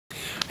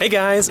Hey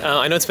guys,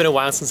 I know it's been a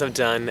while since I've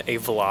done a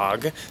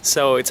vlog,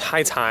 so it's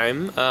high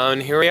time,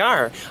 and here we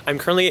are. I'm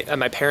currently at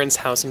my parents'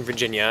 house in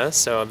Virginia,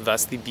 so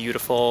thus the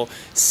beautiful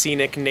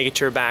scenic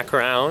nature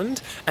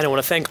background. And I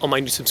want to thank all my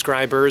new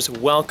subscribers.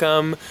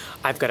 Welcome.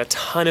 I've got a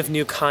ton of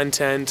new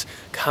content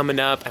coming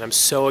up, and I'm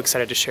so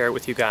excited to share it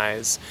with you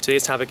guys.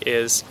 Today's topic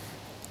is,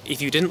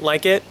 if you didn't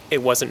like it,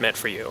 it wasn't meant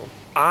for you.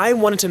 I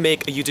wanted to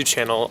make a YouTube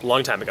channel a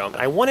long time ago.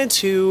 I wanted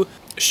to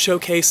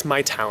showcase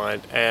my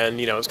talent, and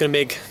I was gonna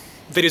make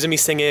videos of me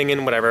singing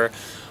and whatever,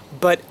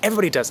 but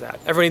everybody does that.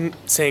 Everybody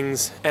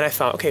sings, and I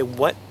thought, okay,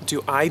 what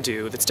do I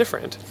do that's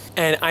different?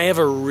 And I have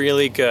a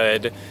really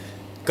good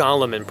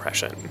Gollum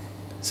impression.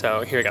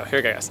 So here we go,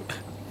 guys.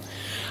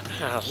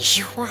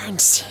 You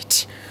once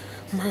it,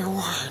 my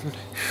one,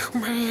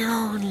 my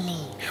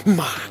only,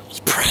 my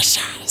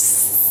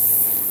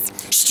precious,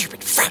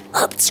 stupid fat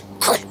hobbits.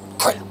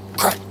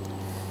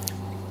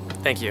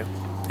 Thank you.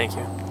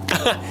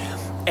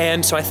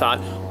 And so I thought,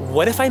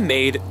 what if I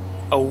made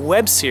a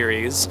web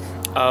series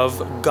of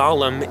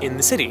Gollum in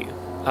the city,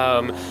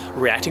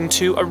 reacting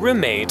to a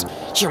roommate.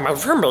 My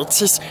roommate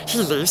says he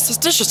leaves his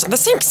dishes in the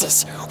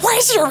sinks. Why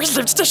does he always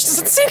leave his dishes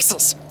in the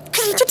sinks?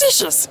 Clean your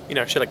dishes.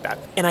 Shit like that.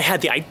 And I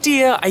had the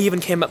idea, I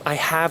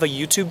have a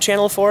YouTube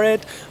channel for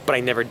it, but I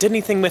never did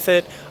anything with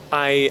it.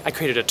 I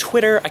created a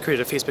Twitter, I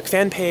created a Facebook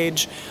fan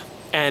page,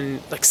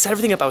 and set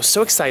everything up. I was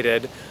so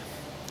excited,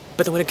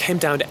 but then when it came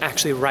down to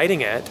actually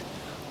writing it,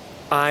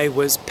 I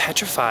was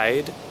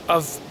petrified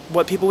of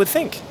what people would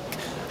think.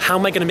 How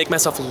am I gonna make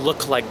myself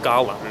look like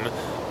Gollum?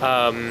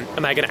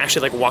 Am I gonna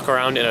actually walk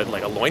around in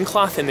a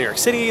loincloth in New York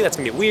City? That's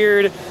gonna be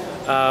weird.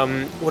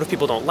 What if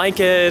people don't like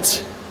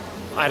it?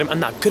 I'm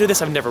not good at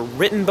this, I've never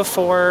written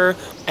before.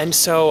 And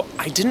so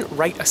I didn't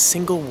write a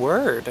single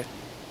word.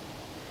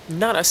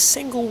 Not a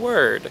single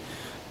word.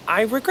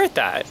 I regret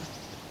that.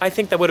 I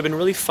think that would have been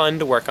really fun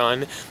to work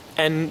on.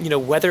 And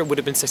whether it would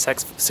have been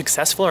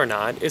successful or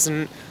not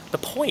isn't the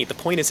point. The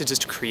point is to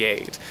just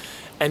create.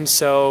 And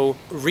so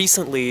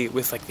recently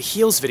with the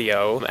Heels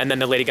video and then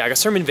the Lady Gaga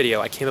sermon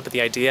video, I came up with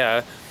the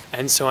idea,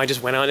 and so I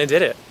just went out and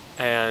did it.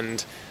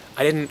 And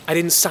I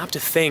didn't stop to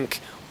think,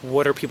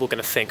 what are people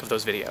gonna think of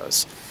those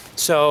videos?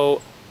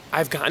 So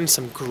I've gotten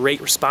some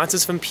great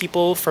responses from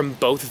people from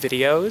both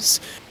videos,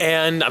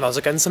 and I've also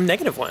gotten some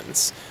negative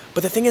ones.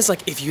 But the thing is,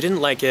 if you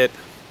didn't like it,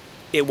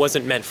 it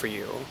wasn't meant for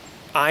you.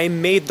 I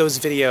made those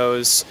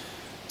videos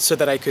so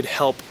that I could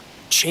help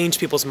change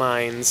people's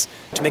minds,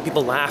 to make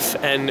people laugh,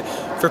 and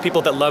for people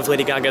that love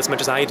Lady Gaga as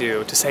much as I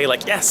do, to say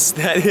yes,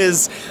 that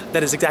is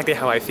exactly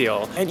how I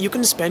feel. And you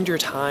can spend your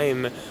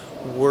time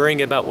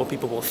worrying about what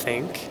people will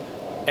think,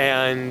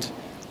 and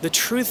the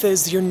truth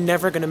is you're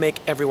never gonna make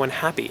everyone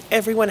happy.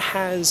 Everyone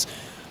has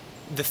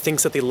the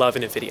things that they love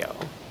in a video,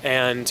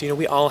 and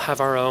we all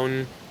have our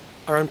own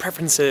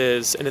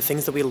preferences and the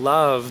things that we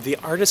love, the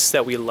artists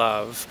that we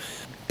love,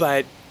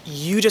 but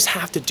you just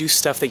have to do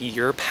stuff that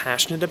you're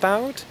passionate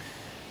about,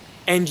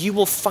 and you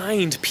will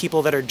find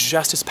people that are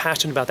just as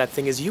passionate about that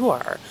thing as you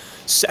are.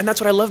 So, and that's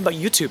what I love about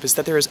YouTube, is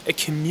that there is a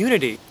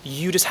community.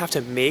 You just have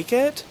to make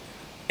it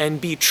and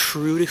be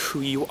true to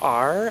who you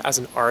are as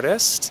an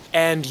artist,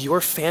 and your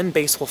fan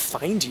base will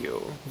find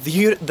you.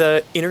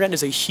 The internet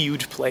is a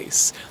huge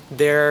place.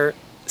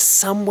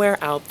 Somewhere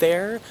out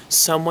there,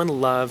 someone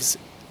loves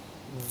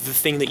the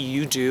thing that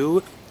you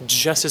do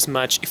just as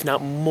much, if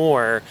not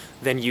more,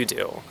 than you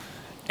do.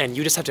 And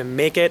you just have to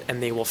make it,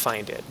 and they will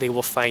find it. They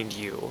will find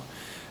you.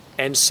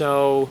 And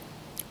so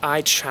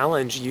I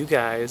challenge you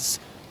guys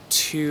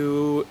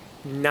to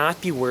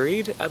not be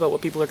worried about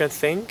what people are gonna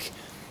think,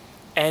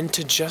 and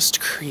to just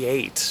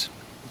create.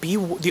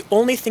 The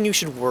only thing you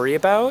should worry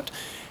about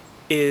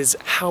is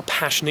how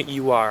passionate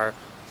you are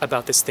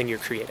about this thing you're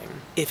creating.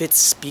 If it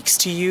speaks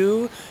to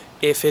you,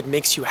 if it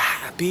makes you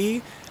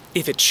happy,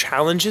 if it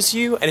challenges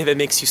you, and if it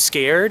makes you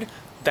scared,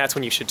 that's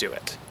when you should do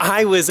it.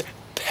 I was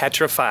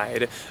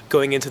petrified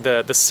going into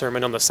the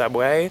sermon on the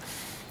subway,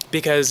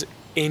 because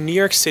in New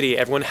York City,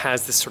 everyone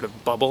has this sort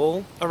of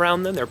bubble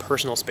around them, their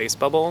personal space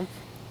bubble,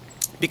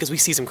 because we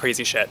see some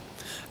crazy shit,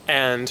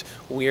 and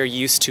we are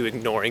used to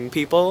ignoring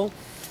people.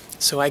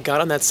 So I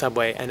got on that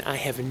subway, and I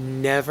have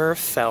never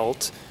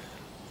felt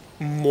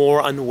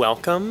more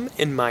unwelcome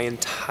in my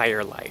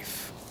entire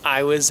life.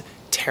 I was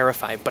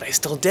terrified, but I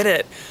still did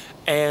it.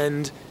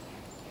 And,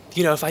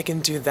 if I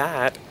can do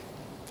that,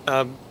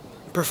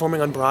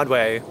 performing on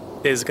Broadway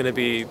is gonna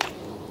be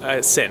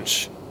a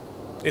cinch.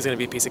 It's gonna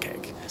be a piece of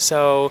cake.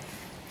 So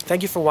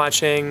thank you for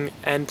watching,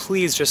 and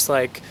please just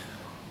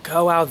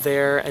go out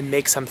there and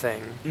make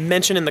something.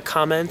 Mention in the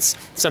comments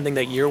something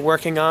that you're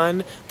working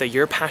on, that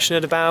you're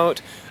passionate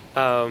about,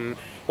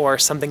 or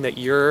something that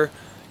you're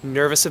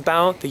nervous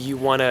about, that you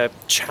wanna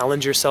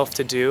challenge yourself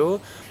to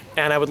do.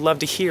 And I would love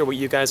to hear what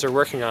you guys are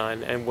working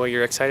on and what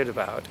you're excited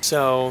about.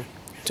 So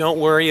don't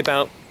worry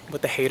about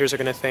what the haters are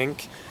gonna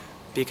think,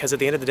 because at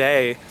the end of the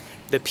day,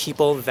 the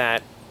people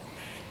that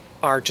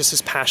are just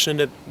as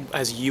passionate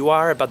as you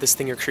are about this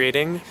thing you're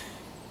creating,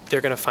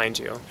 they're gonna find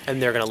you,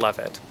 and they're gonna love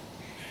it.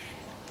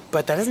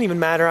 But that doesn't even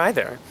matter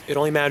either. It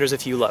only matters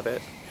if you love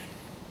it.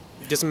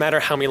 It doesn't matter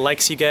how many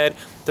likes you get,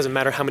 doesn't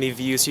matter how many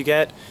views you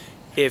get.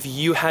 If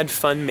you had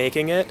fun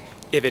making it,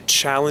 if it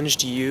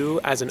challenged you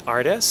as an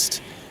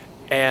artist,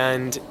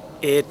 and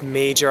it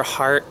made your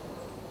heart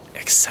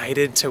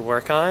excited to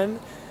work on,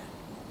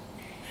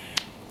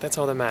 that's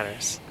all that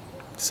matters.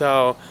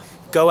 So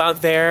go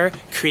out there,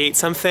 create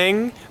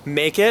something,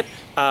 make it.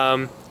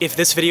 If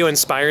this video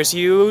inspires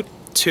you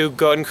to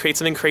go out and create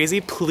something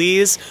crazy,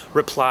 please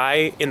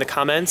reply in the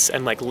comments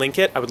and like link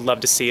it. I would love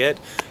to see it.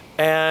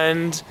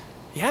 And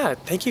yeah,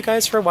 thank you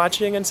guys for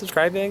watching and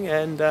subscribing,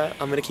 and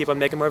I'm gonna keep on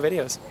making more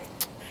videos.